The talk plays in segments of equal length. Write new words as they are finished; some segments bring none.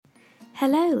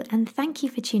Hello, and thank you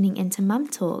for tuning into Mum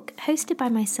Talk, hosted by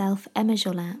myself, Emma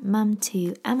Jolin, mum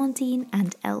to Amandine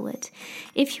and Elwood.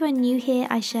 If you are new here,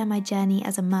 I share my journey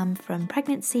as a mum from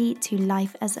pregnancy to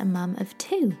life as a mum of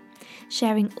two.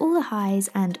 Sharing all the highs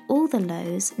and all the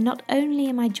lows, not only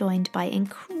am I joined by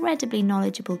incredibly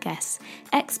knowledgeable guests,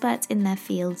 experts in their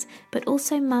fields, but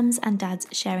also mums and dads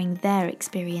sharing their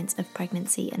experience of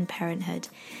pregnancy and parenthood.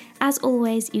 As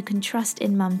always, you can trust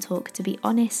in Mum Talk to be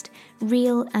honest,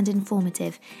 real and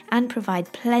informative, and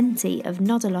provide plenty of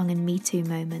nod along and me too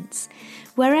moments.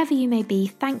 Wherever you may be,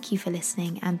 thank you for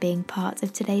listening and being part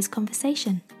of today's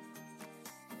conversation.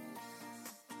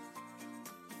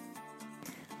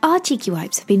 Our cheeky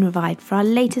wipes have been revived for our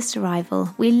latest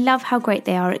arrival. We love how great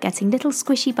they are at getting little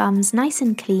squishy bums nice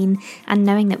and clean and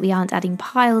knowing that we aren't adding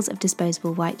piles of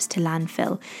disposable wipes to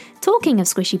landfill. Talking of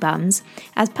squishy bums,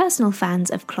 as personal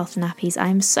fans of cloth nappies, I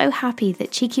am so happy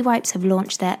that Cheeky Wipes have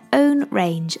launched their own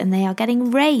range and they are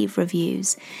getting rave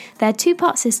reviews. Their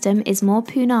two-part system is more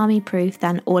Poonami proof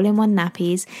than all-in-one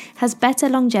nappies, has better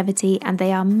longevity, and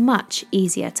they are much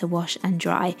easier to wash and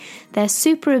dry. Their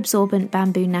super absorbent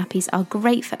bamboo nappies are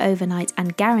great for overnight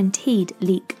and guaranteed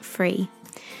leak-free.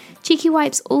 Cheeky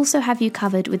Wipes also have you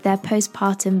covered with their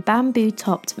postpartum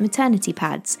bamboo-topped maternity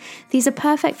pads. These are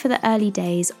perfect for the early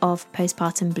days of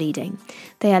postpartum bleeding.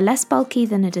 They are less bulky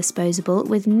than a disposable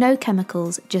with no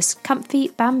chemicals, just comfy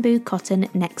bamboo cotton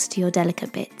next to your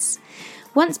delicate bits.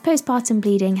 Once postpartum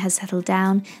bleeding has settled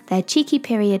down, their cheeky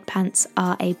period pants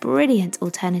are a brilliant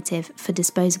alternative for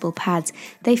disposable pads.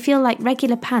 They feel like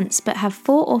regular pants but have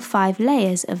 4 or 5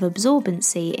 layers of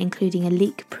absorbency, including a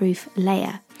leak-proof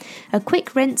layer. A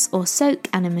quick rinse or soak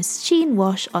and a machine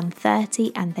wash on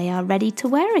 30 and they are ready to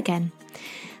wear again.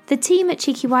 The team at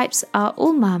Cheeky Wipes are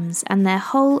all mums and their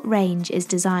whole range is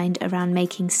designed around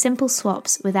making simple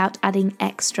swaps without adding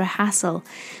extra hassle.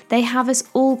 They have us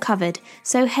all covered,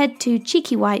 so head to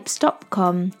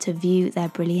cheekywipes.com to view their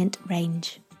brilliant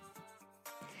range.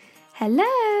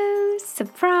 Hello,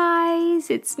 surprise,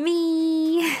 it's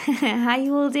me. How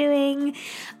you all doing?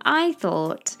 I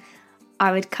thought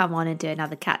I would come on and do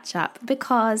another catch up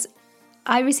because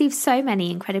I received so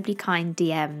many incredibly kind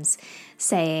DMs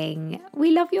saying,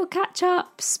 we love your catch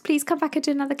ups, please come back and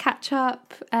do another catch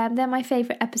up. They're my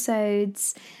favourite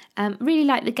episodes. Really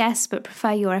like the guests but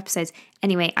prefer your episodes.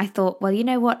 Anyway, I thought, well, you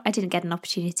know what? I didn't get an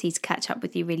opportunity to catch up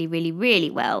with you really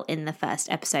well in the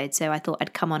first episode, so I thought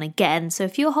I'd come on again. So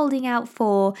if you're holding out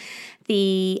for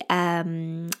the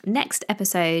next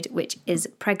episode, which is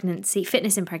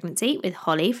Fitness in Pregnancy with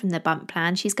Holly from the Bump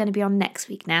Plan, she's going to be on next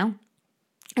week now.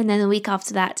 And then the week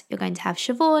after that, you're going to have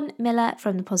Siobhan Miller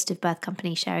from the Positive Birth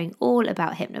Company sharing all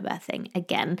about hypnobirthing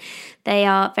again. They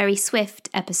are very swift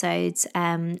episodes,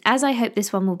 as I hope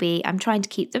this one will be. I'm trying to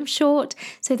keep them short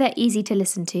so they're easy to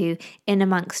listen to in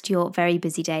amongst your very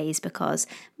busy days, because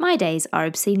my days are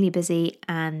obscenely busy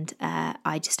and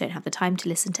I just don't have the time to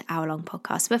listen to hour-long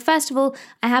podcasts. But first of all,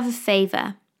 I have a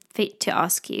favour to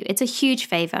ask you. It's a huge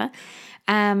favour.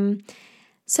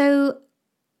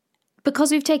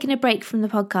 Because we've taken a break from the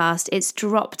podcast, it's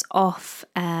dropped off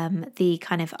the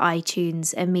kind of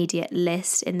iTunes immediate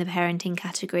list in the parenting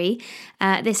category.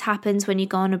 This happens when you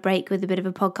go on a break with a bit of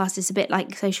a podcast. It's a bit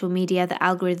like social media. The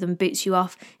algorithm boots you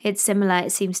off. It's similar,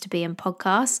 it seems to be in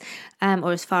podcasts,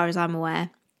 or as far as I'm aware.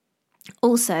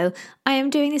 Also, I am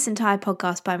doing this entire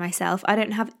podcast by myself. I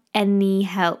don't have any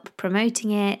help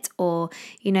promoting it or,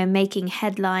 making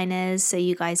headliners so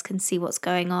you guys can see what's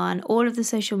going on. All of the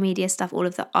social media stuff, all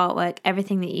of the artwork,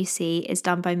 everything that you see is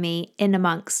done by me in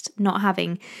amongst not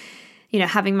having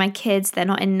my kids. They're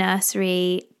not in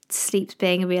nursery. Sleep's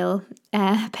being a real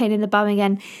pain in the bum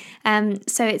again.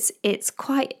 So it's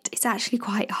actually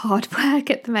quite hard work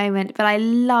at the moment, but I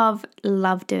love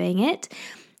doing it.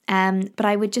 But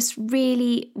I would just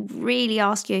really, really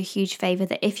ask you a huge favour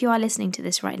that if you are listening to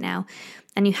this right now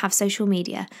and you have social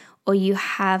media or you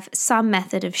have some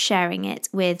method of sharing it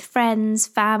with friends,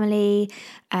 family,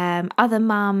 other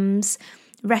mums,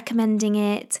 recommending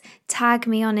it, tag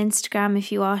me on Instagram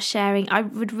if you are sharing. I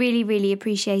would really, really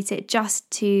appreciate it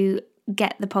just to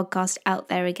get the podcast out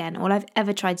there again. All I've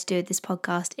ever tried to do with this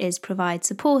podcast is provide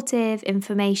supportive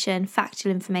information,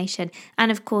 factual information,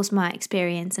 and of course my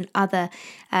experience and other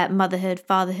motherhood,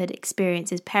 fatherhood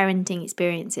experiences, parenting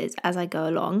experiences as I go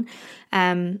along.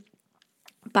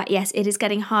 But yes, it is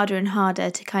getting harder and harder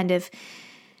to kind of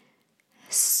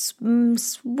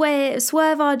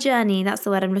swerve our journey, that's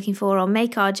the word I'm looking for, or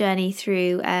make our journey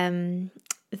through in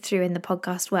the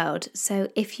podcast world. So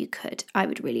if you could, I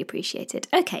would really appreciate it.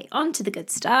 Okay, on to the good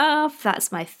stuff.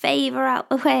 That's my favour out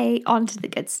the way. On to the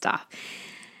good stuff.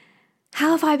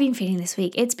 How have I been feeling this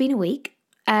week? It's been a week.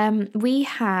 We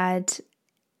had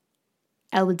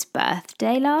Elwood's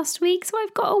birthday last week, so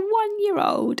I've got a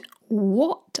 1-year-old.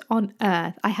 What on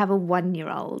earth? I have a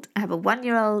 1-year-old. I have a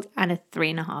 1-year-old and a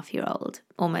 3.5-year-old,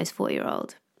 almost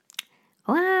 4-year-old.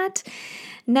 What?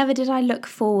 Never did I look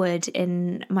forward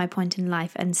in my point in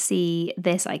life and see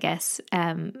this, I guess,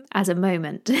 as a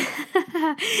moment.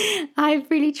 I've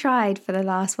really tried for the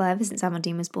last, ever since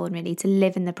Amandine was born, really, to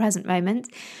live in the present moment.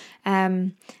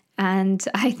 And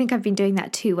I think I've been doing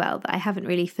that too well, but I haven't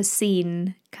really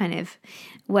foreseen kind of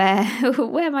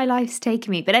where my life's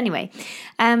taken me. But anyway,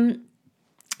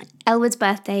 Elwood's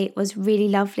birthday was really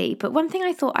lovely. But one thing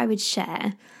I thought I would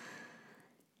share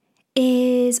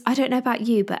is, I don't know about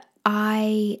you, but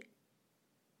I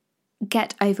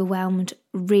get overwhelmed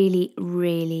really,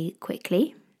 really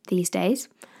quickly these days.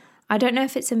 I don't know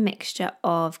if it's a mixture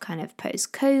of kind of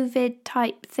post-COVID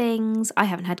type things. I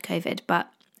haven't had COVID,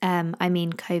 but I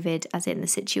mean COVID as in the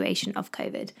situation of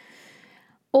COVID.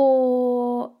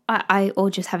 Or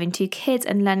just having 2 kids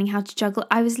and learning how to juggle.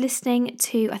 I was listening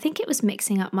to, I think it was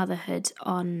Mixing Up Motherhood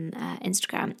on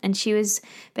Instagram, and she was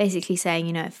basically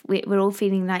saying, if we're all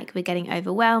feeling like we're getting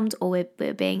overwhelmed, or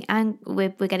we're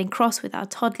getting cross with our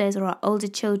toddlers or our older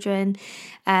children,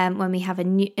 when we have a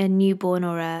newborn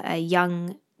or a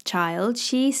young child.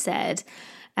 She said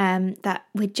that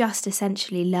we're just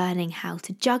essentially learning how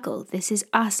to juggle. This is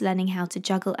us learning how to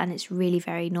juggle, and it's really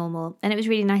very normal. And it was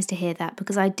really nice to hear that,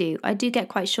 because I do get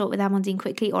quite short with Amandine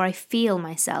quickly, or I feel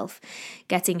myself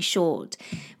getting short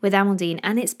with Amandine.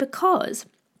 And it's because,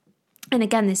 and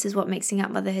again, this is what Mixing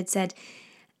Up Motherhood said,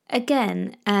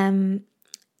 again,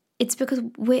 it's because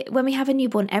when we have a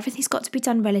newborn, everything's got to be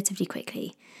done relatively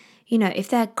quickly. If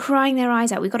they're crying their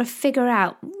eyes out, we've got to figure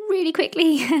out really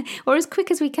quickly, or as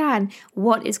quick as we can,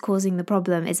 what is causing the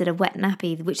problem. Is it a wet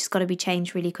nappy, which has got to be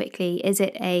changed really quickly? Is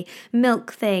it a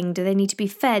milk thing? Do they need to be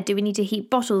fed? Do we need to heat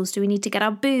bottles? Do we need to get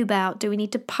our boob out? Do we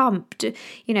need to pump?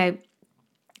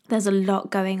 There's a lot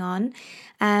going on.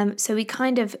 So we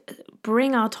kind of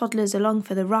bring our toddlers along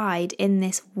for the ride in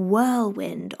this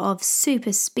whirlwind of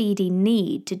super speedy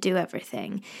need to do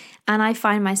everything. And I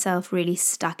find myself really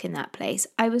stuck in that place.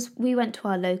 We went to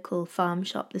our local farm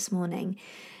shop this morning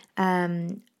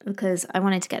because I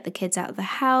wanted to get the kids out of the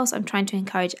house. I'm trying to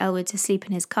encourage Elwood to sleep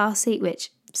in his car seat,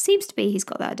 which seems to be, he's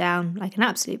got that down like an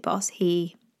absolute boss.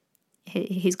 He's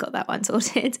got that one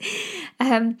sorted.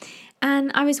 And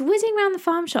I was whizzing around the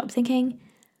farm shop thinking,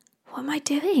 what am I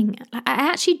doing? I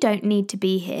actually don't need to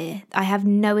be here. I have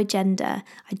no agenda.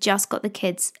 I just got the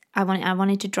kids. I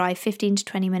wanted to drive 15 to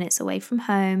 20 minutes away from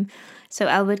home so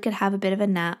Elwood could have a bit of a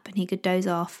nap and he could doze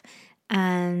off.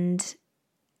 And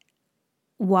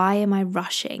why am I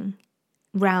rushing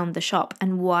round the shop?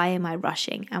 And why am I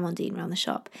rushing Amandine round the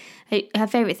shop? Her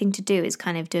favourite thing to do is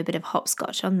kind of do a bit of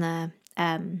hopscotch on the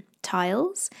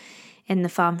tiles in the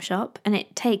farm shop, and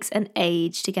it takes an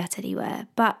age to get anywhere.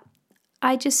 But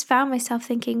I just found myself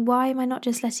thinking, why am I not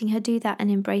just letting her do that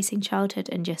and embracing childhood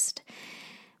and just,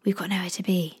 we've got nowhere to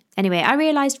be. Anyway, I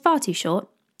realised far too short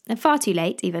and far too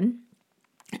late even.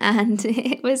 And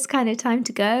it was kind of time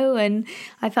to go, and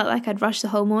I felt like I'd rushed the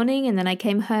whole morning, and then I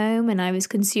came home and I was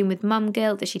consumed with mum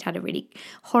guilt that she'd had a really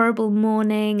horrible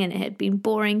morning and it had been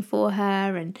boring for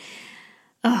her. And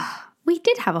we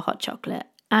did have a hot chocolate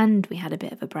and we had a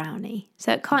bit of a brownie,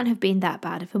 so it can't have been that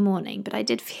bad of a morning, but I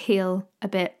did feel a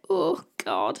bit, oh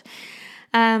God.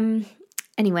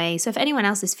 Anyway, so if anyone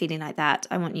else is feeling like that,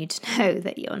 I want you to know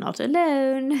that you're not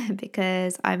alone,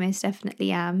 because I most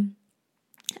definitely am.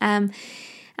 And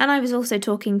I was also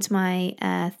talking to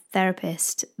my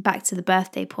therapist, back to the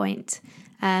birthday point.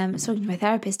 I was talking to my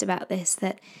therapist about this,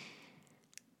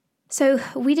 so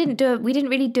we didn't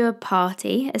really do a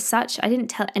party as such. I didn't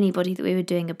tell anybody that we were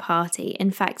doing a party.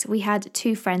 In fact, we had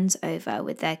 2 friends over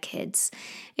with their kids.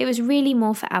 It was really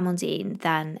more for Amandine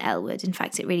than Elwood. In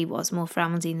fact, it really was more for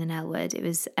Amandine than Elwood. It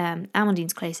was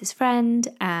Amandine's closest friend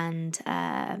and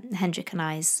Hendrik and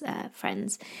I's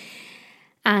friends,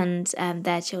 and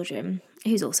their children,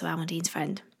 who's also Amandine's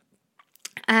friend.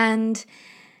 And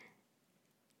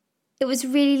it was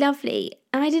really lovely.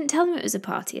 And I didn't tell them it was a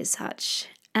party as such.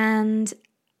 And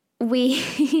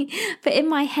but in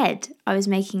my head, I was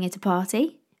making it a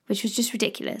party, which was just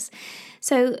ridiculous.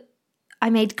 So I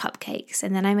made cupcakes,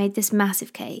 and then I made this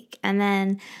massive cake, and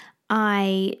then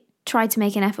I tried to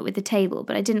make an effort with the table,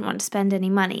 but I didn't want to spend any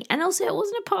money. And also it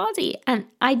wasn't a party. And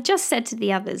I just said to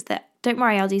the others that, don't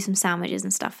worry, I'll do some sandwiches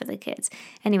and stuff for the kids.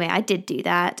 Anyway, I did do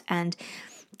that. And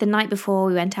the night before,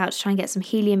 we went out to try and get some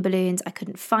helium balloons. I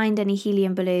couldn't find any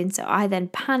helium balloons, so I then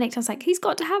panicked. I was like, he's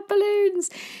got to have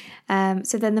balloons.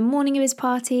 So then the morning of his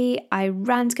party, I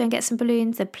ran to go and get some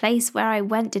balloons. The place where I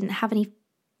went didn't have any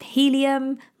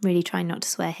helium. Really trying not to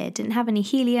swear here. Didn't have any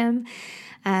helium.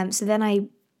 So then I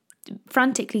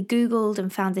frantically Googled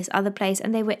and found this other place,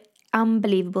 and they were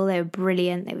unbelievable. They were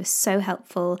brilliant. They were so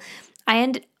helpful.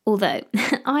 Although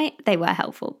they were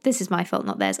helpful. This is my fault,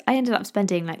 not theirs. I ended up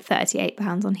spending like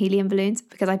 £38 on helium balloons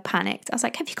because I panicked. I was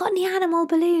like, have you got any animal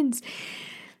balloons?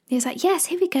 He was like, yes,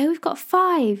 here we go. We've got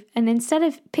 5. And instead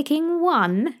of picking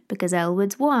 1 because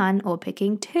Elwood's 1, or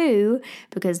picking 2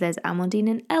 because there's Amandine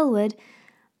and Elwood,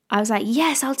 I was like,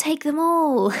 yes, I'll take them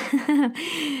all.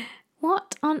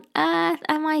 What on earth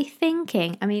am I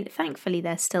thinking? I mean, thankfully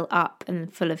they're still up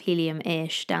and full of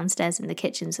helium-ish downstairs in the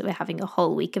kitchen, so we're having a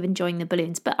whole week of enjoying the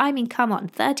balloons. But I mean, come on,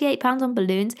 £38 on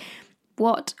balloons.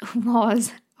 What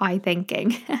was I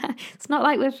thinking? It's not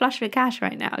like we're flush with cash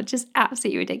right now. It's just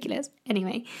absolutely ridiculous.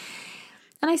 Anyway,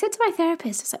 and I said to my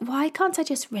therapist, I was like, why can't I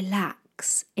just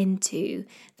relax into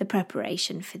the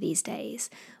preparation for these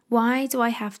days? Why do I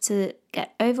have to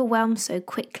get overwhelmed so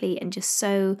quickly and just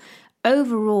so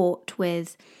overwrought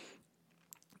with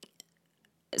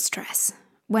stress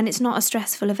when it's not a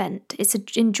stressful event? It's an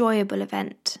enjoyable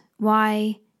event.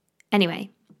 Why? Anyway,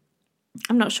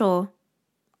 I'm not sure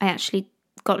I actually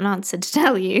got an answer to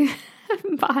tell you,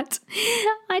 but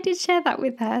I did share that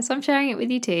with her, so I'm sharing it with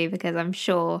you too, because I'm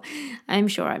sure I'm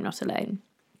not alone.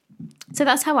 So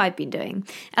that's how I've been doing.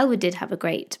 Elwood did have a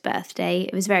great birthday.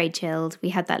 It was very chilled. We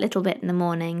had that little bit in the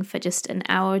morning for just an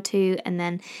hour or two, and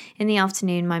then in the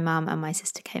afternoon my mum and my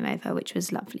sister came over, which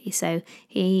was lovely. So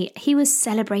he was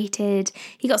celebrated.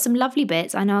 He got some lovely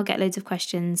bits. I know I'll get loads of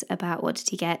questions about what did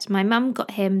he get. My mum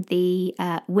got him the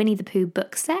Winnie the Pooh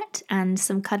book set and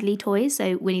some cuddly toys.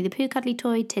 So Winnie the Pooh cuddly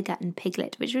toy, Tigger and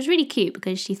Piglet, which was really cute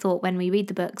because she thought when we read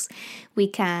the books we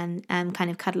can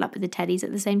kind of cuddle up with the teddies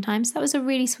at the same time. So that was a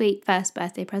really sweet first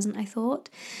birthday present, I thought.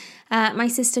 My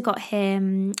sister got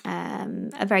him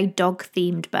a very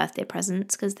dog-themed birthday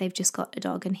present because they've just got a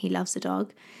dog and he loves a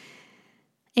dog.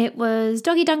 It was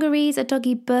doggy dungarees, a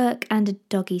doggy book, and a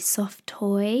doggy soft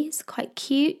toy. It's quite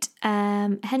cute.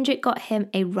 Hendrik got him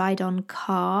a ride-on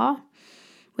car,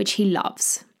 which he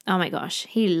loves. Oh my gosh,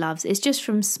 he loves. It's just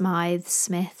from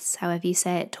Smiths, however you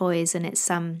say it, toys, and it's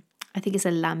I think it's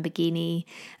a Lamborghini,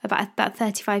 about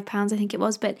 £35, I think it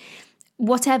was, but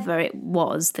whatever it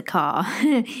was, the car,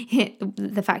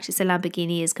 the fact it's a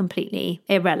Lamborghini is completely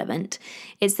irrelevant.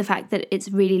 It's the fact that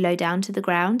it's really low down to the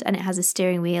ground and it has a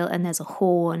steering wheel and there's a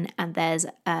horn and there's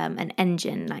an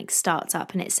engine like starts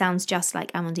up and it sounds just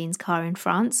like Amandine's car in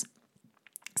France.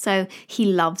 So he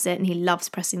loves it and he loves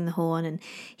pressing the horn and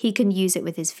he can use it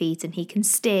with his feet and he can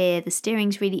steer. The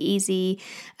steering's really easy.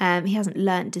 He hasn't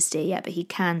learnt to steer yet, but he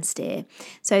can steer.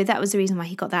 So that was the reason why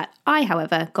he got that. I,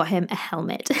 however, got him a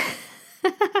helmet.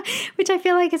 Which I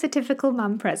feel like is a typical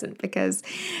mum present because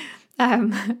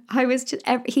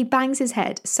he bangs his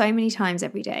head so many times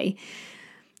every day.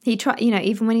 He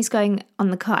even when he's going on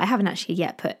the car, I haven't actually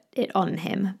yet put it on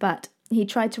him, but he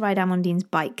tried to ride Amandine's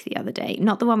bike the other day,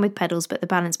 not the one with pedals, but the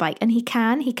balance bike, and he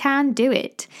can do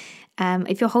it.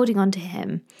 If you're holding on to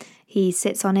him, he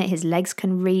sits on it, his legs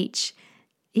can reach,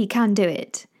 he can do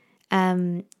it.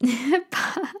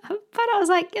 But I was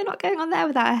like, you're not going on there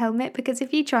without a helmet because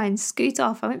if you try and scoot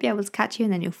off, I won't be able to catch you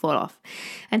and then you'll fall off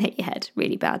and hit your head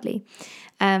really badly.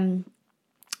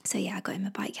 So yeah, I got him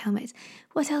a bike helmet.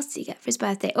 What else did he get for his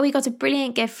birthday? Oh, he got a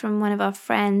brilliant gift from one of our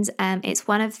friends. It's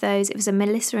one of those, it was a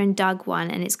Melissa and Doug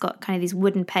one, and it's got kind of these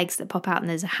wooden pegs that pop out and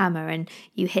there's a hammer and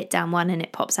you hit down one and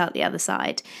it pops out the other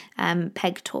side,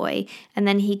 peg toy. And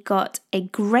then he got a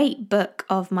great book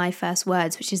of My First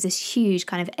Words, which is this huge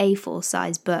kind of A4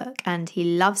 size book, and he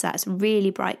loves that. It's really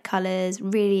bright colours,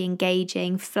 really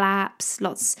engaging, flaps,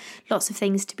 lots of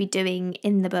things to be doing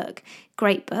in the book.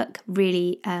 Great book,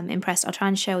 really impressed. I'll try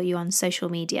and show you on social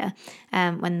media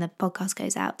when the podcast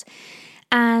goes out.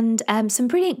 And some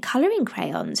brilliant colouring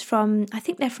crayons from, I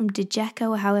think they're from Digeco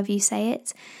or however you say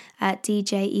it,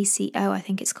 DJECO I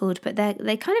think it's called, but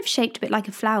they're kind of shaped a bit like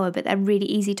a flower, but they're really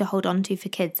easy to hold on to for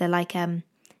kids. They're like they're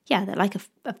like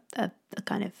a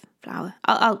kind of flower.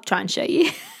 I'll try and show you.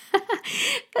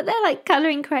 But they're like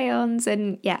colouring crayons,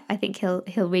 and yeah, I think he'll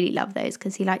really love those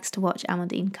because he likes to watch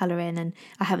Amandine colour in, and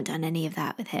I haven't done any of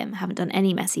that with him. I haven't done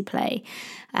any messy play.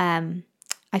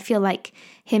 I feel like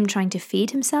him trying to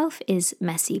feed himself is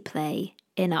messy play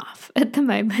enough at the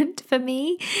moment for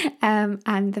me,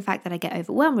 and the fact that I get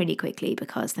overwhelmed really quickly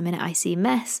because the minute I see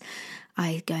mess,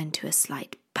 I go into a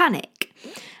slight panic.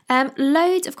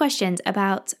 Loads of questions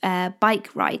about bike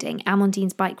riding,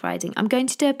 Amandine's bike riding. I'm going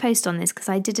to do a post on this because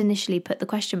I did initially put the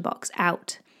question box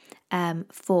out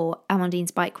for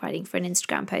Amandine's bike riding for an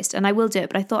Instagram post, and I will do it,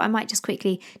 but I thought I might just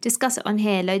quickly discuss it on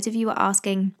here. Loads of you were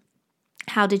asking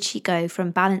how did she go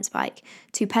from balance bike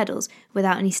to pedals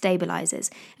without any stabilizers?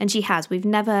 And she has. We've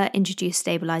never introduced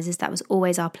stabilizers. That was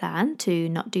always our plan, to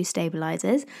not do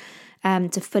stabilizers,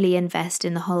 to fully invest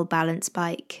in the whole balance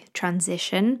bike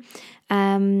transition.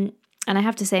 And I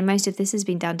have to say, most of this has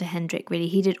been down to Hendrik, really.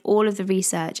 He did all of the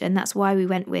research, and that's why we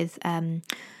went with, I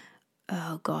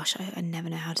never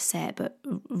know how to say it, but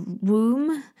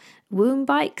Woom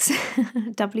bikes,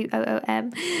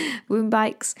 WOOM, Woom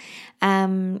bikes,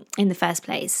 in the first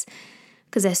place,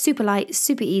 because they're super light,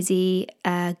 super easy,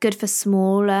 good for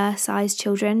smaller sized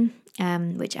children,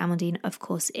 which Amandine, of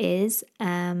course, is.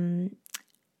 And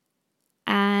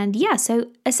yeah,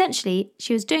 so essentially,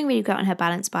 she was doing really great on her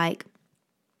balance bike.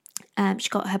 She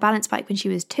got her balance bike when she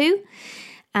was 2.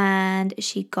 And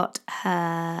she got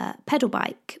her pedal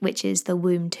bike, which is the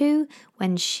Woom 2,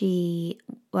 when she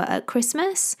was at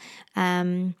Christmas.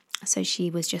 So she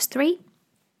was just 3.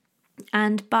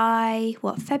 And by,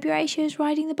 February she was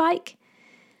riding the bike.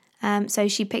 So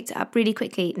she picked it up really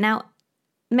quickly. Now,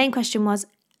 the main question was,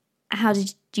 how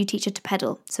did you teach her to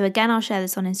pedal? So again, I'll share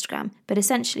this on Instagram. But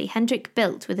essentially, Hendrik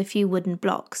built with a few wooden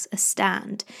blocks a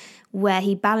stand where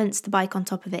he balanced the bike on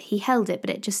top of it. He held it, but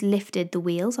it just lifted the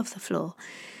wheels off the floor.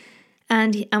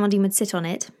 And Amandine would sit on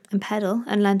it and pedal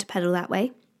and learn to pedal that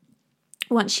way.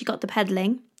 Once she got the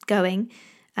pedaling going,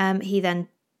 he then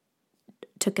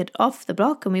took it off the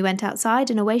block and we went outside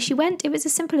and away she went. It was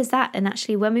as simple as that. And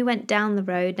actually, when we went down the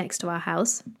road next to our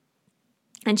house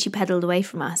and she pedaled away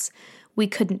from us, we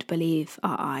couldn't believe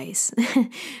our eyes.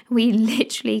 We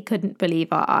literally couldn't believe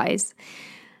our eyes,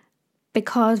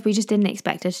 because we just didn't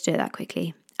expect her to do it that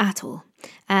quickly at all.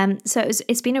 So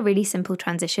it's been a really simple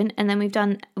transition. And then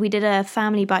we did a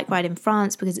family bike ride in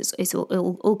France, because it's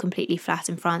all completely flat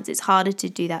in France. It's harder to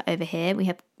do that over here.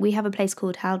 We have a place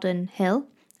called Howden Hill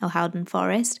or Howden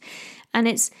Forest, and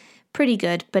it's pretty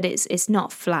good, but it's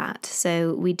not flat.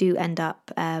 So we do end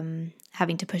up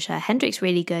having to push her. Hendrik's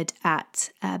really good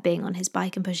at being on his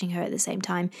bike and pushing her at the same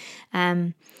time.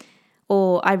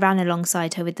 Or I ran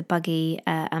alongside her with the buggy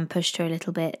and pushed her a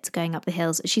little bit going up the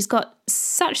hills. She's got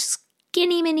such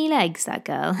skinny mini legs, that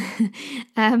girl.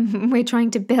 We're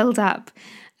trying to build up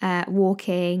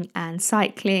walking and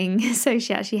cycling, so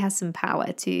she actually has some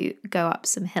power to go up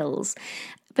some hills.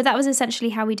 But that was essentially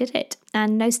how we did it,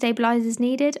 and no stabilizers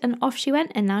needed, and off she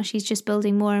went. And now she's just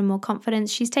building more and more confidence.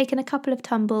 She's taken a couple of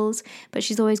tumbles, but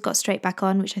she's always got straight back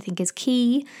on, which I think is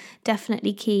key,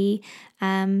 definitely key.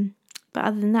 But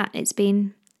other than that, it's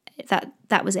been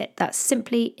that was it. That's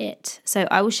simply it. So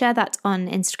I will share that on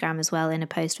Instagram as well in a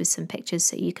post with some pictures,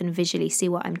 so you can visually see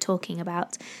what I'm talking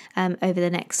about over the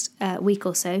next week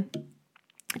or so.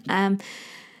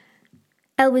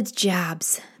 Elwood's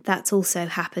jabs, that's also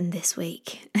happened this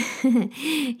week.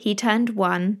 He turned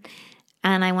 1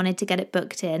 and I wanted to get it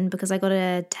booked in because I got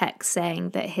a text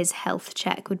saying that his health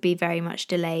check would be very much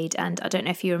delayed. And I don't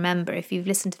know if you remember, if you've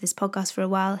listened to this podcast for a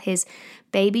while, his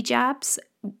baby jabs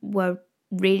were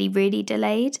really, really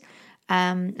delayed.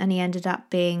 And he ended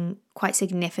up being quite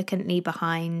significantly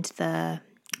behind the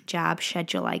jab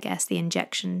schedule, I guess, the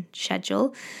injection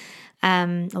schedule,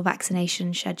 or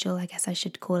vaccination schedule, I guess I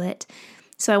should call it.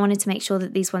 So I wanted to make sure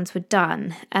that these ones were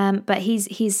done. But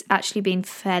he's actually been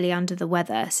fairly under the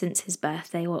weather since his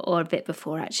birthday, or a bit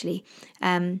before, actually.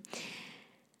 And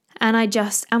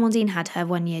Amandine had her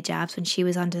 1-year jabs when she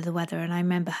was under the weather, and I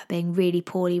remember her being really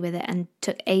poorly with it and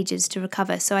took ages to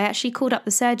recover. So I actually called up the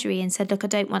surgery and said, look, I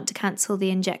don't want to cancel the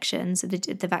injections, the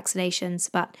vaccinations,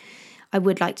 but I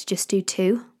would like to just do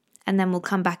 2, and then we'll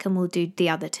come back and we'll do the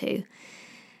other 2.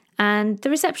 And the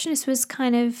receptionist was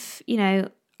kind of,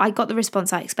 I got the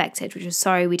response I expected, which was,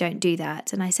 sorry, we don't do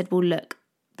that. And I said, well, look,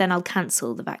 then I'll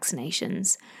cancel the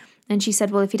vaccinations. And she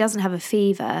said, well, if he doesn't have a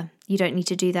fever, you don't need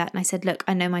to do that. And I said, look,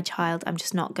 I know my child, I'm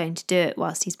just not going to do it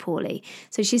whilst he's poorly.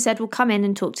 So she said, well, come in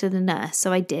and talk to the nurse.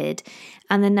 So I did.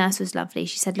 And the nurse was lovely.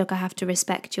 She said, look, I have to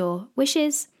respect your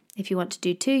wishes. If you want to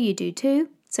do 2, you do 2.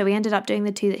 So we ended up doing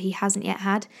the 2 that he hasn't yet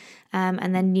had.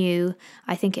 And then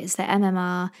I think it's the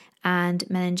MMR and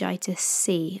meningitis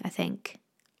C, I think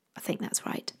that's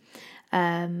right.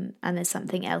 And there's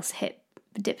something else,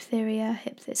 diphtheria,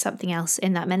 something else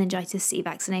in that meningitis C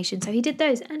vaccination. So he did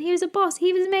those, and he was a boss.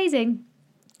 He was amazing.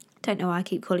 Don't know why I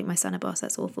keep calling my son a boss.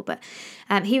 That's awful. But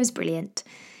he was brilliant.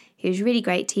 He was really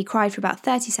great. He cried for about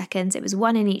 30 seconds. It was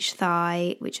 1 in each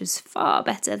thigh, which was far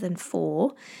better than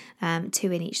 4,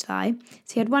 2 in each thigh.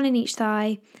 So he had 1 in each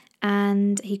thigh,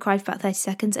 and he cried for about 30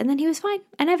 seconds, and then he was fine.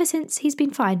 And ever since, he's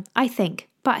been fine, I think.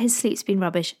 But his sleep's been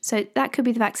rubbish. So that could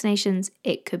be the vaccinations.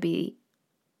 It could be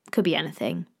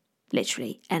anything.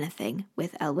 literally anything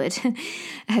with Elwood.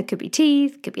 It could be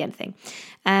teeth, could be anything.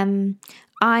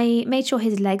 I made sure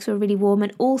his legs were really warm,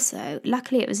 and also,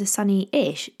 luckily it was a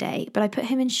sunny-ish day, but I put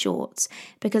him in shorts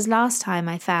because last time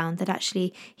I found that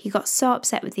actually he got so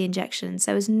upset with the injections,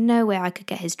 there was no way I could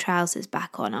get his trousers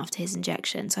back on after his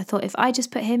injection. So I thought if I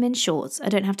just put him in shorts, I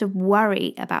don't have to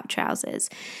worry about trousers.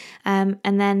 And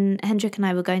then Hendrik and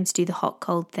I were going to do the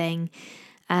hot-cold thing,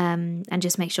 and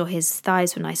just make sure his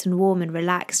thighs were nice and warm and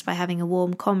relaxed by having a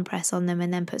warm compress on them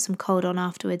and then put some cold on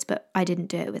afterwards. But I didn't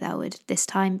do it with Elwood this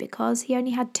time because he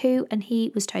only had 2 and he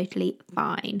was totally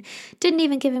fine. Didn't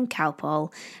even give him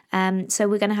Calpol. So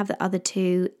we're going to have the other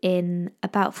 2 in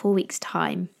about 4 weeks'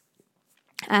 time,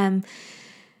 when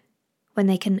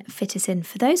they can fit us in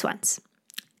for those ones.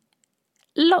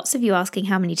 Lots of you asking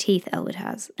how many teeth Elwood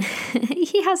has.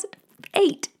 He has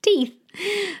 8 teeth.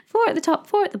 4 at the top,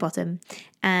 4 at the bottom.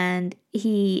 And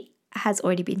he has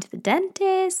already been to the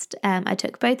dentist. I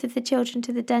took both of the children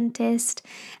to the dentist.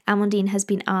 Amandine has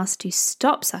been asked to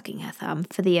stop sucking her thumb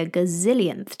for the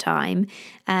gazillionth time.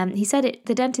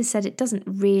 The dentist said it doesn't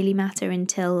really matter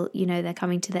until, they're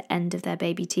coming to the end of their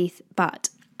baby teeth. But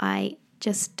I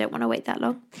just don't want to wait that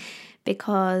long,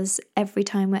 because every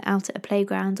time we're out at a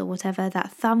playground or whatever,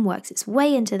 that thumb works its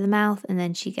way into the mouth and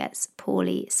then she gets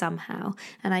poorly somehow.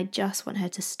 And I just want her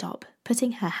to stop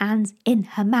putting her hands in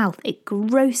her mouth. It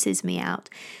grosses me out.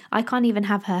 I can't even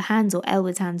have her hands or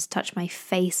Elwood's hands touch my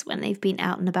face when they've been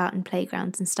out and about in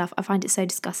playgrounds and stuff. I find it so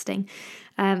disgusting.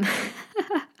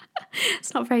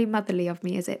 It's not very motherly of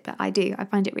me, is it? But I do. I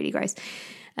find it really gross.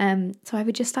 So I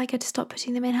would just like her to stop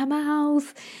putting them in her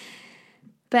mouth.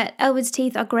 But Elwood's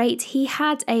teeth are great. He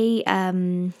had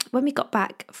when we got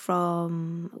back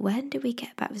from, when did we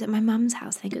get back? Was it my mum's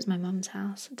house? I think it was my mum's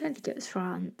house. I don't think it was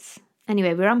France.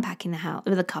 Anyway, we were unpacking the house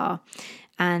with a car,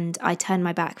 and I turned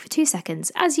my back for 2 seconds,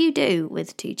 as you do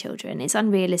with 2 children. It's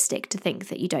unrealistic to think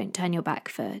that you don't turn your back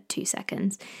for 2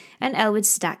 seconds. And Elwood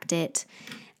stacked it,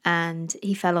 and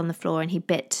he fell on the floor and he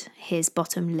bit his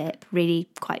bottom lip really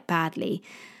quite badly.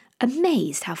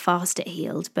 Amazed how fast it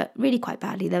healed, but really quite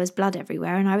badly. There was blood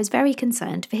everywhere, and I was very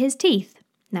concerned for his teeth,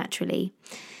 naturally.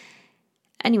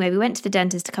 Anyway, we went to the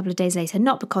dentist a couple of days later,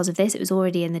 not because of this, it was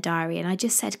already in the diary, and I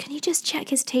just said, can you just check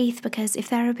his teeth, because if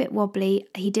they're a bit wobbly,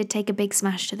 he did take a big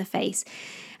smash to the face.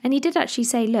 And he did actually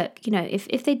say, look,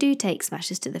 if they do take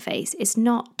smashes to the face, it's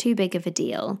not too big of a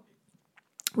deal.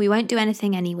 We won't do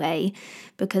anything anyway,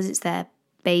 because it's their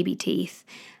baby teeth.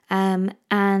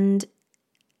 And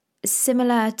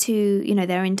similar to,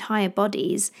 their entire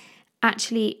bodies,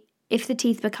 actually, if the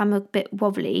teeth become a bit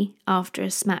wobbly after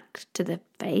a smack to the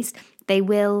face, they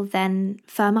will then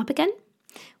firm up again,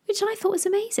 which I thought was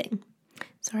amazing.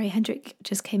 Sorry, Hendrik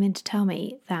just came in to tell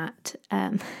me that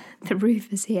the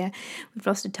roof is here. We've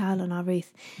lost a tile on our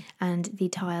roof, and the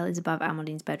tile is above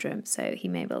Amandine's bedroom, so he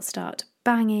may well start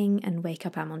banging and wake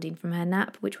up Amandine from her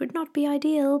nap, which would not be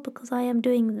ideal because I am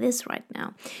doing this right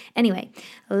now. Anyway,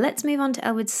 let's move on to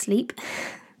Elwood's sleep.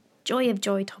 Joy of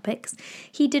joy topics.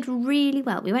 He did really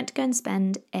well. We went to go and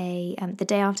spend the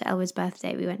day after Elwood's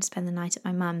birthday, we went to spend the night at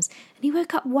my mum's, and he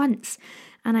woke up once.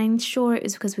 And I'm sure it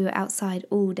was because we were outside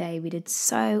all day. We did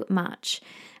so much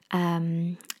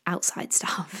outside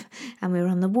stuff. And we were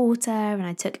on the water, and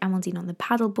I took Amandine on the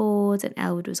paddleboard, and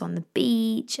Elwood was on the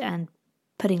beach and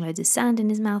putting loads of sand in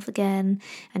his mouth again,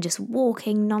 and just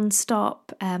walking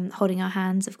non-stop, holding our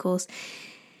hands, of course.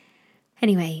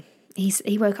 Anyway,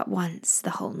 he woke up once the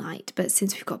whole night, but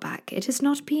since we've got back, it has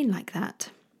not been like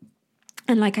that.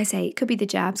 And like I say, it could be the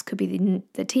jabs, could be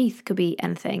the teeth, could be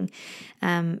anything.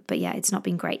 But yeah, it's not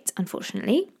been great,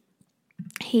 unfortunately.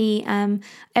 He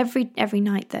every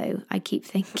night though, I keep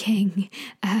thinking,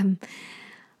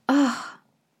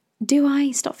 do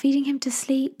I stop feeding him to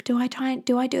sleep? Do I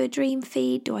do a dream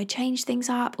feed? Do I change things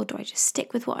up, or do I just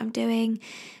stick with what I'm doing?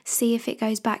 See if it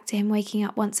goes back to him waking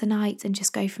up once a night and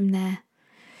just go from there.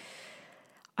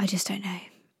 I just don't know.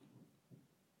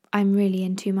 I'm really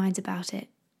in 2 minds about it.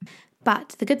 But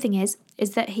the good thing is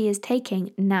that he is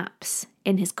taking naps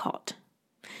in his cot,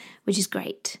 which is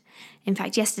great. In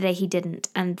fact, yesterday he didn't,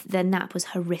 and the nap was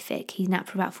horrific. He napped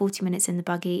for about 40 minutes in the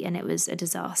buggy, and it was a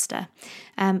disaster.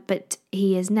 But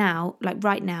he is now,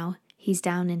 right now, he's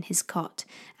down in his cot,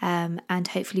 and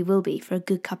hopefully will be for a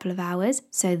good couple of hours.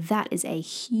 So that is a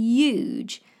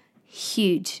huge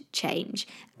change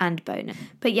and bonus.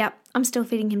 But yeah, I'm still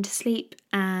feeding him to sleep,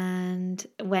 and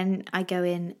when I go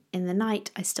in the night,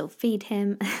 I still feed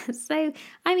him. So,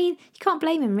 I mean, you can't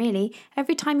blame him really.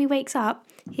 Every time he wakes up,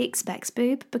 he expects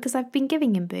boob because I've been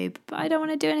giving him boob, but I don't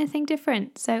want to do anything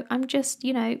different. So I'm just,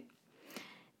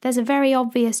 there's a very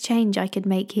obvious change I could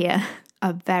make here.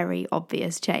 A very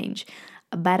obvious change.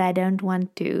 but I don't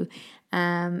want to.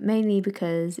 Mainly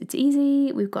because it's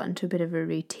easy. We've got into a bit of a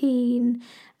routine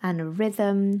and a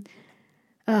rhythm.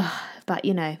 But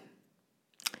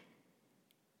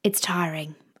it's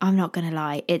tiring. I'm not going to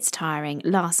lie. It's tiring.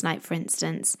 Last night, for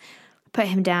instance, I put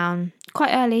him down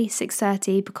quite early,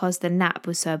 6:30, because the nap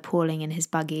was so appalling in his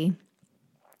buggy.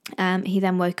 He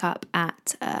then woke up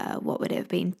at, what would it have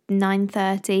been,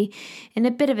 9:30, in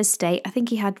a bit of a state. I think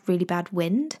he had really bad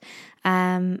wind.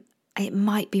 It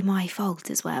might be my fault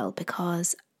as well,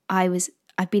 because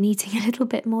I've been eating a little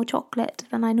bit more chocolate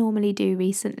than I normally do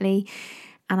recently,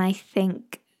 and I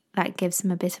think that gives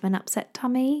him a bit of an upset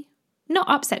tummy. Not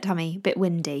upset tummy, a bit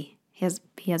windy. He has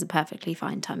a perfectly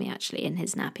fine tummy actually in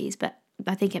his nappies, but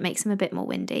I think it makes him a bit more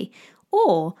windy.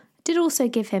 Or did also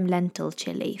give him lentil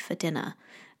chili for dinner.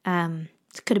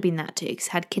 It could have been that too, because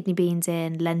it had kidney beans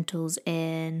in, lentils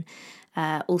in,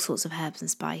 all sorts of herbs and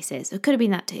spices. It could have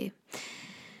been that too.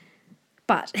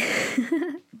 But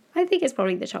I think it's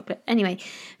probably the chocolate. Anyway,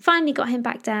 finally got him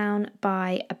back down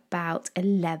by about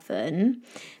 11.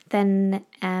 Then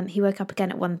he woke up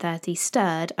again at 1:30,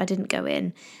 stirred. I didn't go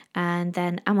in. And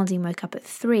then Amandine woke up at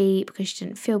 3 because she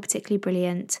didn't feel particularly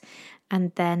brilliant.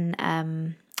 And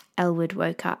then Elwood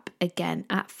woke up again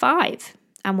at 5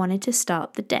 and wanted to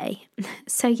start the day.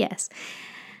 So yes,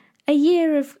 a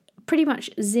year of pretty much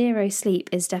zero sleep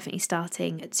is definitely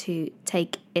starting to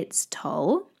take its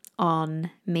toll on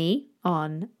me,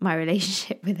 on my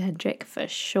relationship with Hendrik for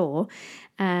sure,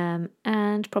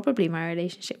 and probably my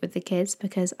relationship with the kids,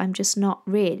 because I'm just not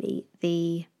really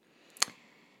the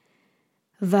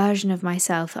version of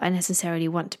myself that I necessarily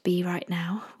want to be right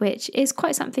now, which is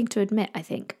quite something to admit, I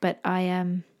think. But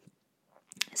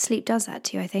sleep does that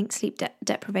to you, I think. Sleep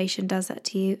deprivation does that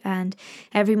to you, and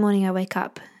every morning I wake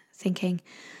up thinking,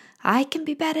 I can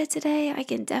be better today. I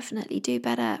can definitely do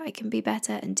better. I can be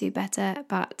better and do better.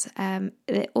 But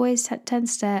it always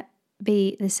tends to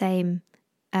be the same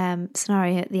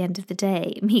scenario at the end of the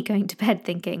day. Me going to bed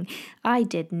thinking, I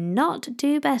did not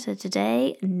do better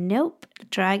today. Nope.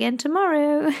 Try again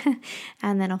tomorrow.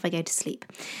 And then off I go to sleep.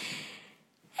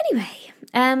 Anyway,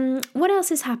 what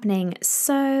else is happening?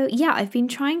 So, yeah, I've been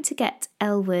trying to get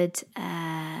Elwood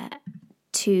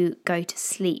to go to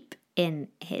sleep in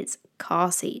his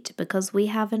car seat, because we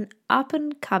have an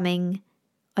upcoming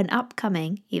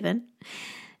even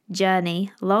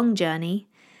long journey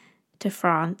to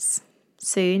France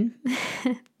soon,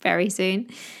 very soon,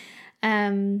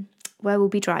 where we'll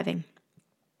be driving.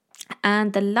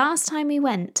 And the last time we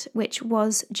went, which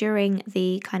was during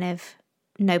the kind of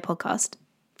no podcast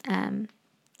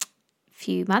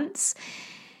few months,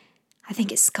 I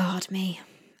think it scarred me,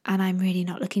 and I'm really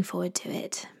not looking forward to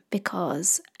it,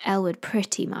 because Elwood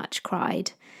pretty much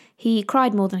cried. He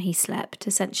cried more than he slept,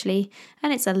 essentially,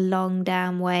 and it's a long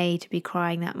damn way to be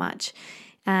crying that much.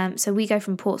 So we go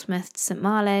from Portsmouth to St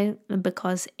Malo,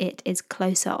 because it is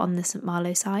closer on the St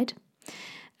Malo side,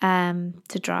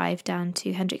 to drive down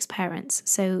to Hendrik's parents.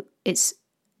 So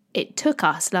it took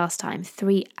us last time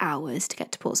 3 hours to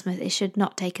get to Portsmouth. It should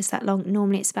not take us that long.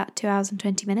 Normally it's about 2 hours and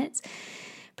 20 minutes.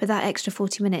 But that extra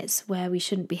 40 minutes, where we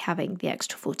shouldn't be having the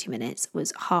extra 40 minutes,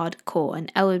 was hardcore.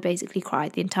 And Elwood basically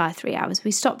cried the entire 3 hours.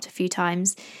 We stopped a few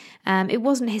times. It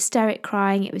wasn't hysteric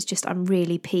crying. It was just, I'm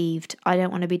really peeved. I don't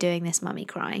want to be doing this, mummy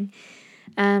crying.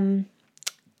 And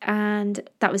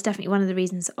that was definitely one of the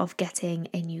reasons of getting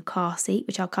a new car seat,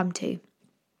 which I'll come to.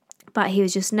 But he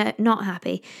was just not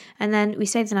happy. And then we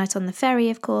stayed the night on the ferry,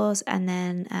 of course. And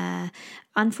then,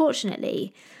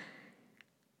 unfortunately,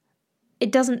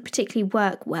 it doesn't particularly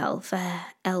work well for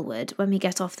Elwood when we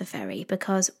get off the ferry,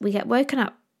 because we get woken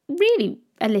up really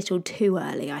a little too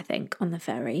early, I think, on the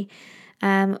ferry.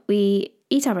 We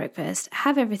eat our breakfast,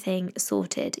 have everything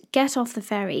sorted, get off the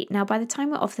ferry. Now, by the time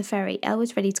we're off the ferry,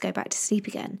 Elwood's ready to go back to sleep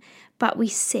again, but we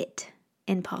sit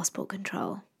in passport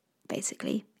control,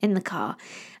 basically, in the car,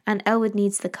 and Elwood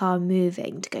needs the car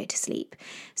moving to go to sleep.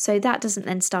 So that doesn't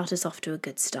then start us off to a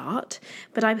good start.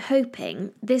 But I'm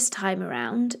hoping this time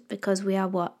around, because we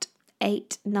are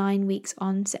 8 weeks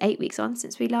on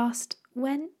since we last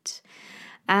went,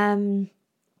 or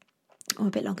a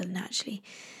bit longer than that actually,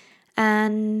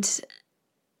 and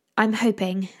I'm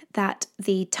hoping that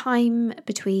the time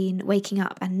between waking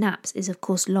up and naps is of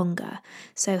course longer.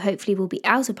 So hopefully we'll be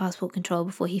out of passport control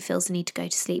before he feels the need to go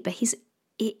to sleep. But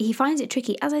he finds it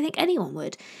tricky, as I think anyone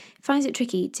would. He finds it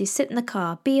tricky to sit in the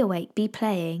car, be awake, be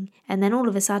playing, and then all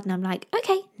of a sudden I'm like,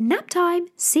 okay, nap time,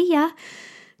 see ya.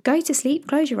 Go to sleep,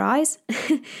 close your eyes.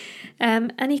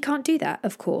 And he can't do that,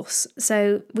 of course.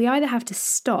 So we either have to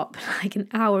stop like an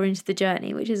hour into the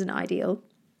journey, which isn't ideal,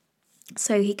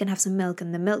 so he can have some milk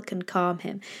and the milk can calm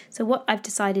him. So what I've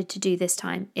decided to do this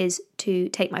time is to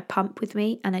take my pump with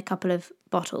me and a couple of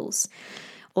bottles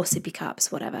or sippy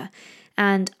cups, whatever,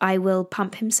 and I will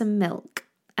pump him some milk,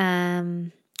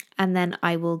 and then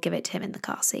I will give it to him in the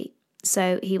car seat.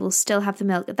 So he will still have the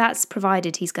milk. That's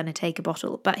provided he's going to take a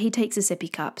bottle, but he takes a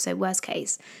sippy cup. So worst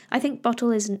case, I think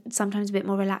bottle is sometimes a bit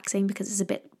more relaxing because it's a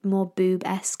bit more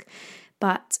boob-esque,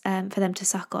 but for them to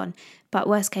suck on. But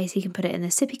worst case, he can put it in the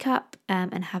sippy cup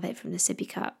and have it from the sippy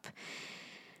cup.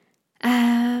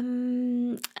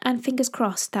 And fingers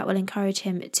crossed that will encourage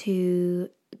him to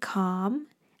calm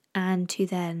and to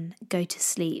then go to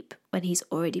sleep when he's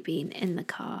already been in the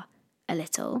car a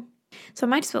little. So I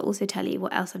might as well also tell you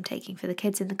what else I'm taking for the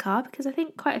kids in the car, because I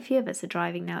think quite a few of us are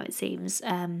driving now, it seems,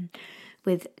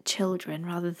 with children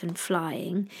rather than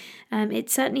flying. It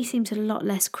certainly seems a lot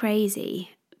less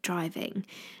crazy driving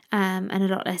and a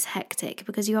lot less hectic,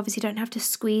 because you obviously don't have to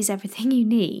squeeze everything you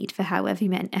need for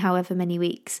however many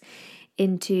weeks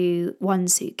into one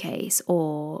suitcase,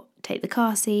 or take the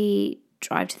car seat,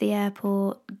 drive to the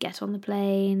airport, get on the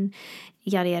plane,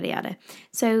 yada, yada, yada.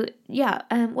 So, yeah,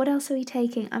 what else are we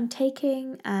taking? I'm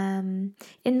taking,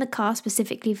 in the car,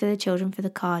 specifically for the children, for the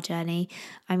car journey,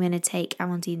 I'm going to take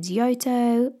Amandine's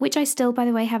Yoto, which I still, by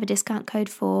the way, have a discount code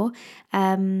for.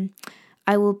 I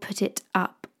will put it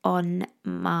up on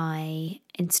my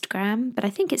Instagram, but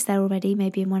I think it's there already,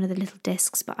 maybe in one of the little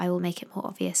discs, but I will make it more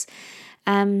obvious.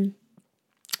 I'm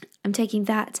taking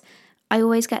that. I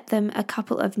always get them a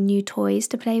couple of new toys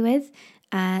to play with,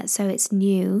 so it's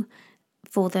new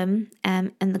for them.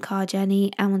 And the car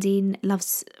journey, Amandine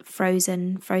loves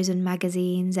Frozen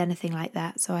magazines, anything like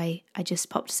that. So I just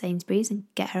popped to Sainsbury's and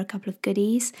get her a couple of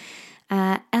goodies.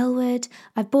 Elwood,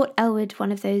 I've bought Elwood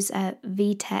one of those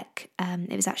VTech.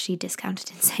 It was actually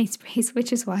discounted in Sainsbury's,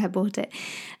 which is why I bought it.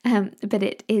 But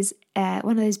it is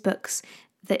one of those books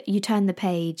that you turn the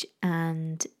page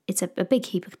and it's a big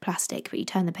heap of plastic, but you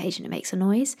turn the page and it makes a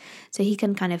noise. So he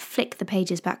can kind of flick the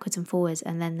pages backwards and forwards,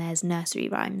 and then there's nursery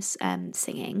rhymes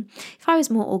singing. If I was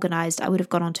more organised, I would have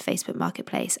gone onto Facebook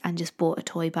Marketplace and just bought a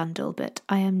toy bundle, but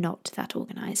I am not that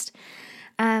organised.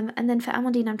 And then for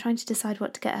Amandine, I'm trying to decide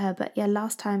what to get her. But yeah,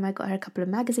 last time I got her a couple of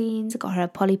magazines, I got her a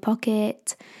Polly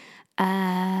Pocket,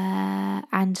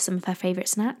 and some of her favourite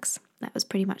snacks. That was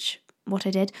pretty much what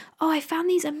I did. Oh, I found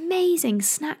these amazing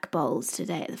snack bowls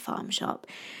today at the farm shop.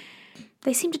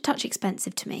 They seemed a touch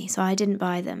expensive to me, so I didn't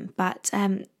buy them. But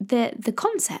the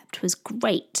concept was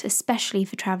great, especially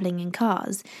for travelling in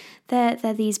cars. They're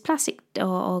these plastic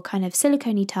or kind of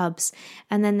silicone tubs,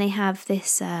 and then they have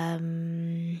this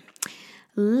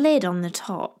lid on the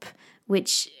top,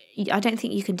 which I don't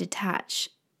think you can detach,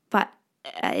 but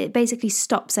it basically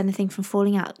stops anything from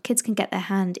falling out. Kids can get their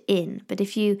hand in, but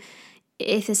if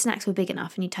the snacks were big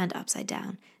enough and you turned it upside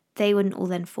down, they wouldn't all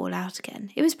then fall out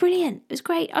again. It was brilliant. It was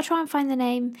great. I'll try and find the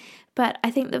name, but I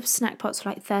think the snack pots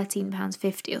were like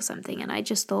 £13.50 or something, and I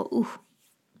just thought, ooh,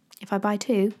 if I buy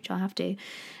two, which I'll have to,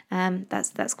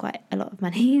 that's quite a lot of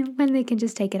money when they can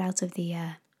just take it out of the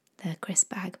crisp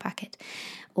bag packet,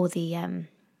 or the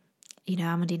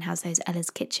Amandine has those Ella's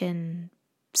Kitchen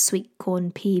sweet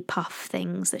corn pea puff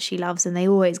things that she loves, and they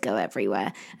always go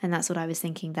everywhere, and that's what I was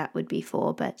thinking that would be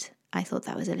for, but I thought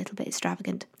that was a little bit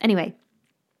extravagant. Anyway,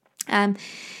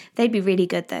 they'd be really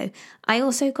good though. I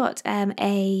also got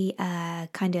a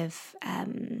kind of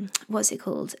what's it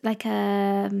called, like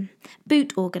a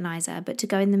boot organizer, but to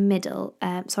go in the middle.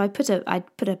 So I put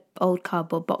a old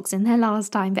cardboard box in there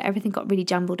last time, but everything got really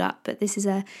jumbled up. But this is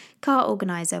a car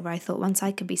organizer where I thought one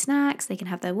side could be snacks, they can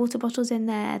have their water bottles in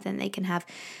there, then they can have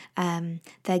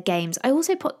their games. I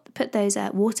also put those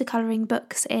watercolouring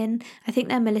books in. I think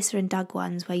they're Melissa and Doug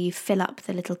ones, where you fill up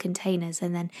the little containers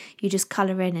and then you just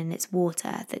colour in, and it's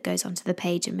water that goes onto the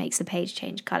page and makes the page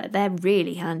change colour. They're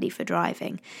really handy for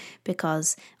driving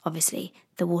because obviously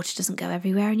the water doesn't go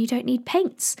everywhere and you don't need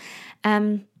paints.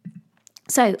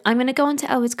 So I'm going to go on to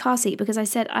Elwood's car seat because I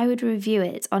said I would review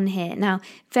it on here. Now,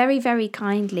 very, very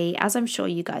kindly, as I'm sure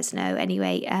you guys know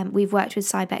anyway, we've worked with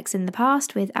Cybex in the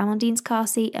past with Amandine's car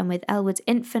seat and with Elwood's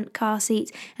infant car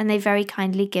seat, and they've very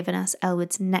kindly given us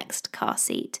Elwood's next car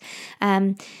seat.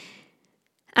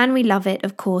 And we love it,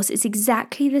 of course. It's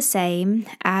exactly the same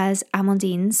as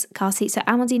Amandine's car seat. So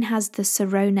Amandine has the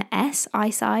Sorona S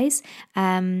i-size,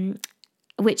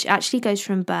 which actually goes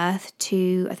from birth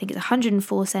to, I think it's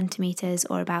 104 centimetres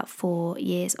or about 4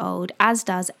 years old, as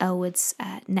does Elwood's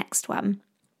next one.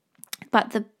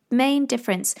 But the main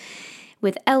difference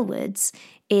with Elwood's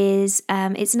is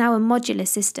it's now a modular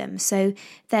system. So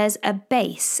there's a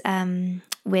base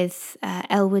with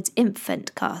Elwood's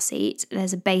infant car seat,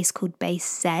 there's a base called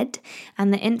base Z,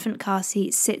 and the infant car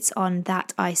seat sits on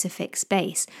that Isofix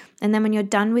base. And then when you're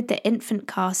done with the infant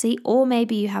car seat, or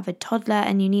maybe you have a toddler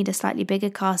and you need a slightly bigger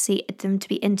car seat, them to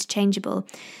be interchangeable,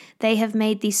 they have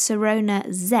made the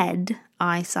Sorona Z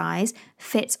I-size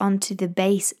fit onto the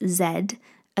base Z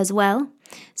as well.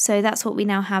 So that's what we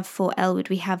now have for Elwood.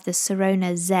 We have the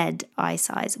Sorona Z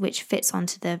I-size, which fits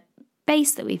onto the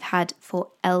base that we've had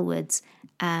for Elwood's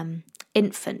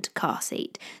infant car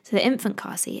seat. So the infant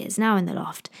car seat is now in the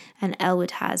loft, and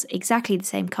Elwood has exactly the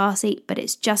same car seat, but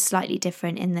it's just slightly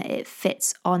different in that it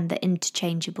fits on the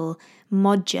interchangeable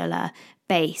modular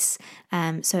base.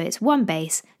 So it's one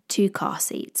base, 2 car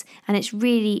seats, and it's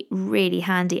really, really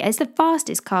handy. It's the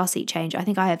fastest car seat change I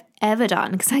think I have ever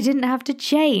done, because I didn't have to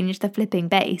change the flipping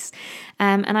base.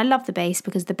 And I love the base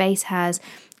because the base has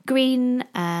green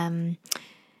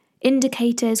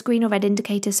indicators, green or red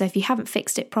indicators, so if you haven't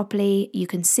fixed it properly, you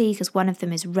can see, because one of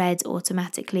them is red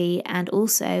automatically. And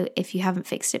also, if you haven't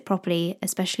fixed it properly,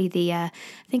 especially the I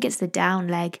think it's the down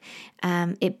leg,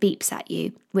 it beeps at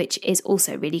you, which is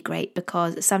also really great,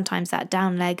 because sometimes that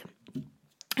down leg,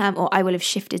 or I will have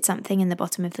shifted something in the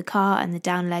bottom of the car and the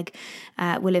down leg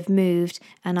will have moved,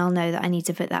 and I'll know that I need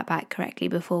to put that back correctly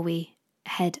before we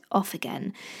head off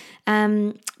again.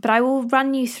 But I will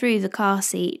run you through the car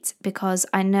seat, because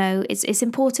I know it's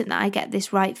important that I get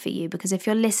this right for you, because if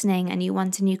you're listening and you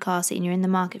want a new car seat and you're in the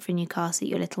market for a new car seat,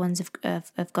 your little ones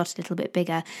have got a little bit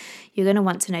bigger, you're going to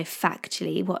want to know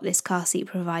factually what this car seat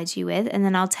provides you with, and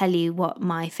then I'll tell you what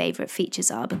my favourite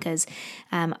features are, because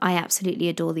I absolutely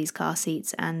adore these car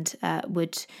seats and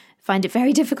would find it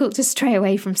very difficult to stray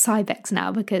away from Cybex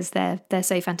now, because they're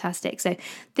so fantastic. So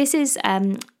this is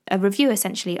a review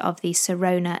essentially of the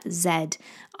Sorona Z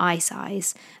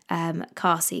I-size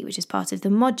car seat, which is part of the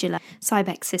modular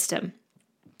Cybex system.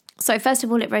 So first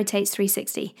of all, it rotates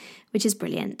 360, which is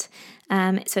brilliant.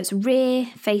 So it's rear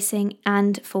facing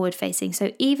and forward facing.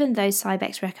 So even though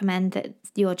Cybex recommend that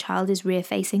your child is rear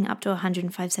facing up to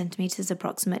 105 centimetres,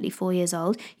 approximately 4 years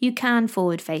old, you can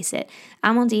forward face it.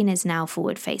 Amandine is now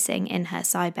forward facing in her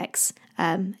Cybex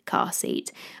car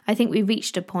seat. I think we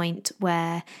reached a point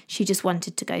where she just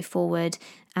wanted to go forward,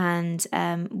 and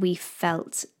we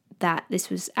felt that this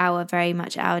was very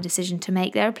much our decision to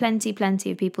make. There are plenty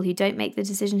of people who don't make the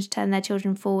decision to turn their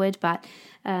children forward, but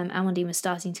Amandine was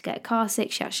starting to get car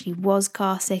sick. She actually was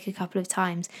car sick a couple of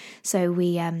times, so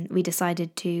we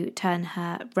decided to turn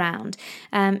her round.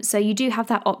 So you do have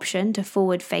that option to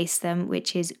forward face them,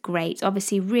 which is great.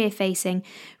 Obviously, rear facing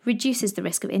reduces the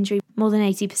risk of injury more than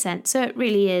 80%, so it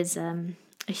really is a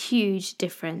huge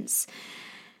difference.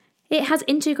 It has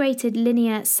integrated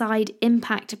linear side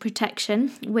impact protection,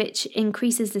 which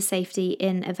increases the safety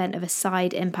in event of a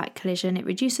side impact collision. It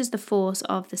reduces the force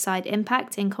of the side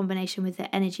impact in combination with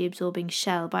the energy absorbing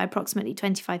shell by approximately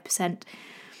 25%.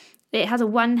 It has a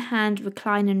one-hand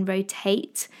recline and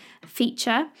rotate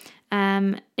feature.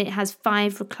 It has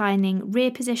 5 reclining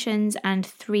rear positions and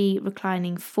 3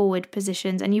 reclining forward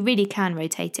positions, and you really can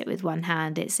rotate it with one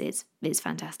hand. It's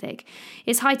fantastic.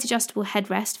 It's height adjustable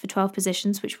headrest for 12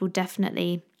 positions, which will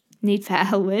definitely need for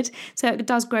Elwood, so it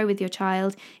does grow with your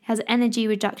child. It has energy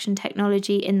reduction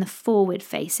technology in the forward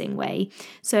facing way,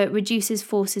 so it reduces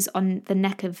forces on the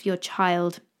neck of your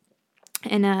child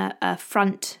in a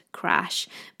front crash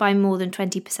by more than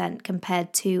 20%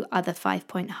 compared to other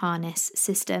 5-point harness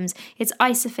systems. It's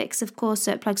Isofix, of course,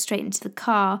 so it plugs straight into the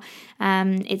car.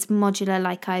 It's modular,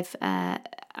 like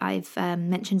I've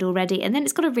mentioned already, and then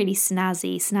it's got a really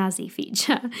snazzy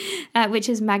feature, which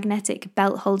is magnetic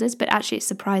belt holders, but actually it's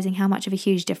surprising how much of a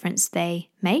huge difference they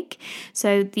make.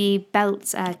 So the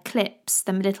belt clips,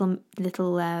 the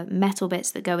little metal bits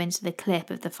that go into the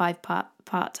clip of the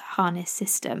 5-part harness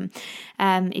system,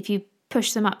 if you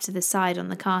push them up to the side on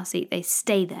the car seat, they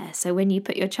stay there. So when you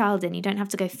put your child in, you don't have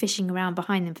to go fishing around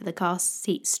behind them for the car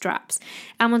seat straps.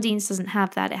 Amandine's doesn't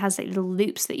have that. It has like little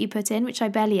loops that you put in, which I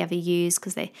barely ever use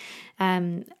because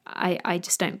I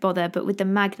just don't bother. But with the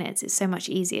magnets, it's so much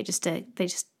easier. They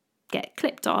just get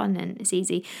clipped on and it's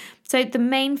easy. So the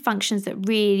main functions that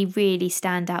really, really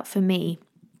stand out for me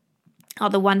are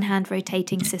the one-hand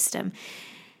rotating system.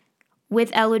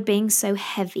 With Elwood being so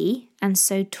heavy and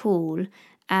so tall,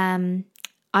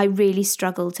 I really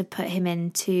struggle to put him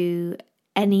into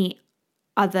any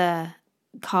other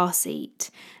car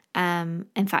seat.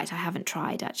 In fact, I haven't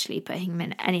tried actually putting him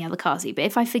in any other car seat. But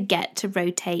if I forget to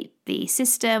rotate the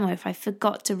system, or if I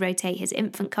forgot to rotate his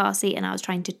infant car seat and I was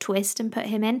trying to twist and put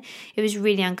him in, it was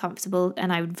really uncomfortable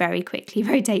and I would very quickly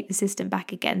rotate the system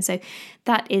back again. So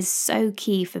that is so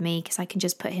key for me because I can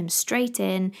just put him straight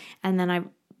in and then I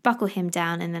buckle him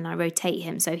down and then I rotate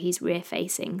him so he's rear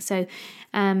facing. So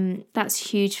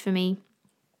that's huge for me.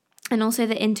 And also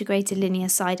the integrated linear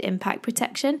side impact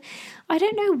protection. I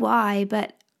don't know why,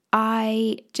 but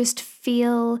I just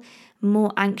feel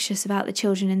more anxious about the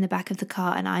children in the back of the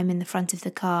car and I'm in the front of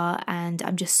the car, and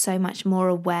I'm just so much more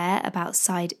aware about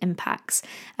side impacts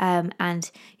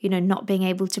and, not being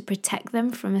able to protect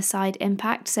them from a side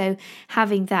impact. So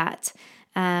having that,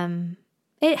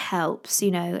 it helps,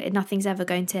 nothing's ever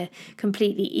going to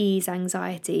completely ease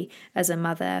anxiety as a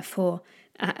mother for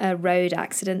road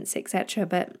accidents, etc.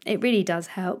 But it really does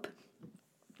help.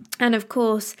 And of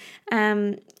course,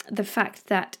 the fact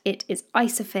that it is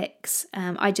Isofix,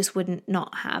 I just wouldn't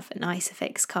not have an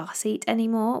Isofix car seat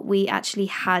anymore. We actually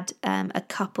had a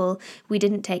couple. We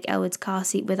didn't take Elwood's car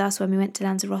seat with us when we went to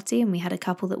Lanzarote, and we had a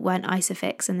couple that weren't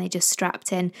Isofix and they just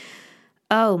strapped in.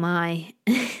 Oh my,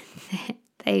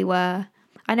 they were...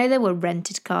 I know they were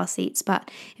rented car seats, but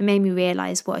it made me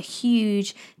realise what a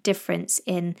huge difference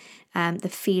in the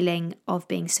feeling of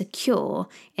being secure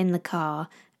in the car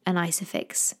an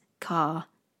Isofix car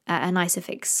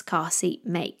seat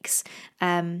makes.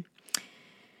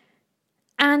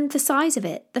 And the size of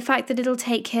it, the fact that it'll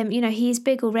take him, he's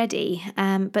big already,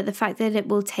 but the fact that it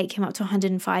will take him up to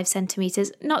 105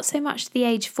 centimetres, not so much the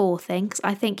age 4 thing, because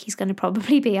I think he's going to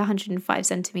probably be 105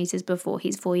 centimetres before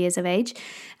he's 4 years of age,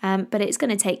 but it's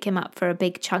going to take him up for a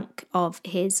big chunk of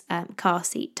his car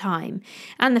seat time.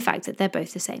 And the fact that they're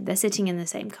both the same, they're sitting in the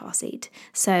same car seat.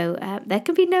 So there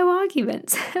can be no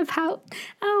arguments about,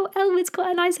 Elwood's got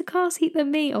a nicer car seat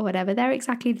than me or whatever. They're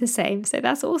exactly the same. So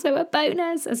that's also a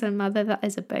bonus as a mother. That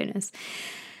is a bonus.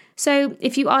 So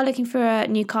if you are looking for a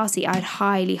new car seat, I'd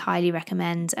highly, highly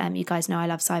recommend, you guys know I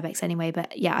love Cybex anyway,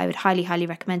 but yeah, I would highly, highly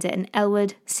recommend it. And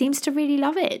Elwood seems to really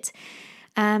love it.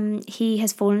 He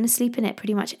has fallen asleep in it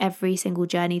pretty much every single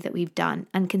journey that we've done.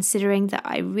 And considering that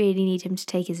I really need him to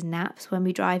take his naps when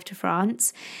we drive to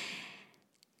France,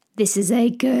 this is a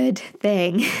good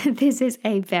thing. This is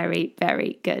a very,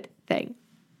 very good thing.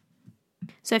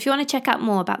 So if you want to check out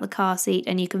more about the car seat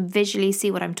and you can visually see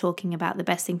what I'm talking about, the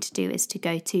best thing to do is to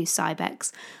go to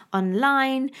Cybex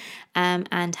online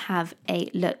and have a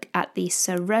look at the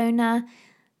Sirona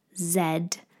Z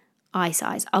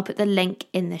iSize. I'll put the link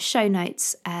in the show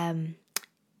notes in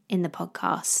the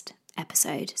podcast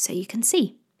episode so you can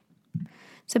see.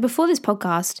 So before this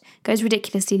podcast goes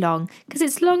ridiculously long, because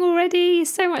it's long already,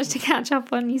 so much to catch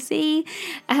up on, you see,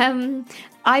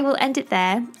 I will end it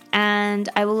there and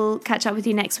I will catch up with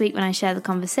you next week when I share the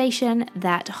conversation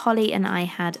that Holly and I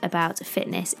had about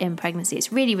fitness in pregnancy.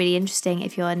 It's really, really interesting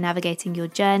if you're navigating your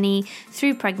journey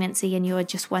through pregnancy and you're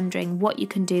just wondering what you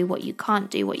can do, what you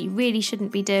can't do, what you really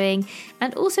shouldn't be doing,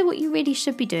 and also what you really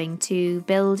should be doing to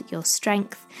build your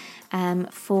strength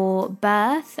for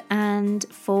birth and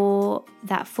for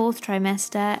that 4th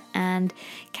trimester and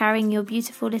carrying your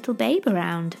beautiful little babe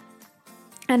around.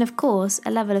 And of course,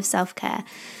 a level of self-care.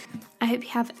 I hope you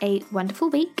have a wonderful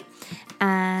week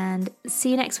and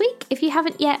see you next week. If you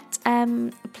haven't yet,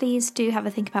 please do have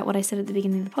a think about what I said at the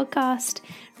beginning of the podcast.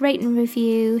 Rate and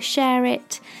review, share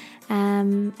it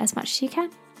as much as you can.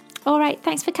 All right,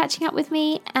 thanks for catching up with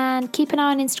me and keep an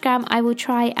eye on Instagram. I will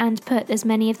try and put as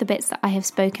many of the bits that I have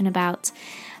spoken about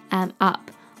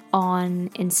up on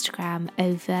Instagram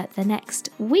over the next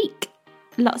week.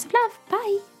 Lots of love.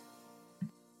 Bye.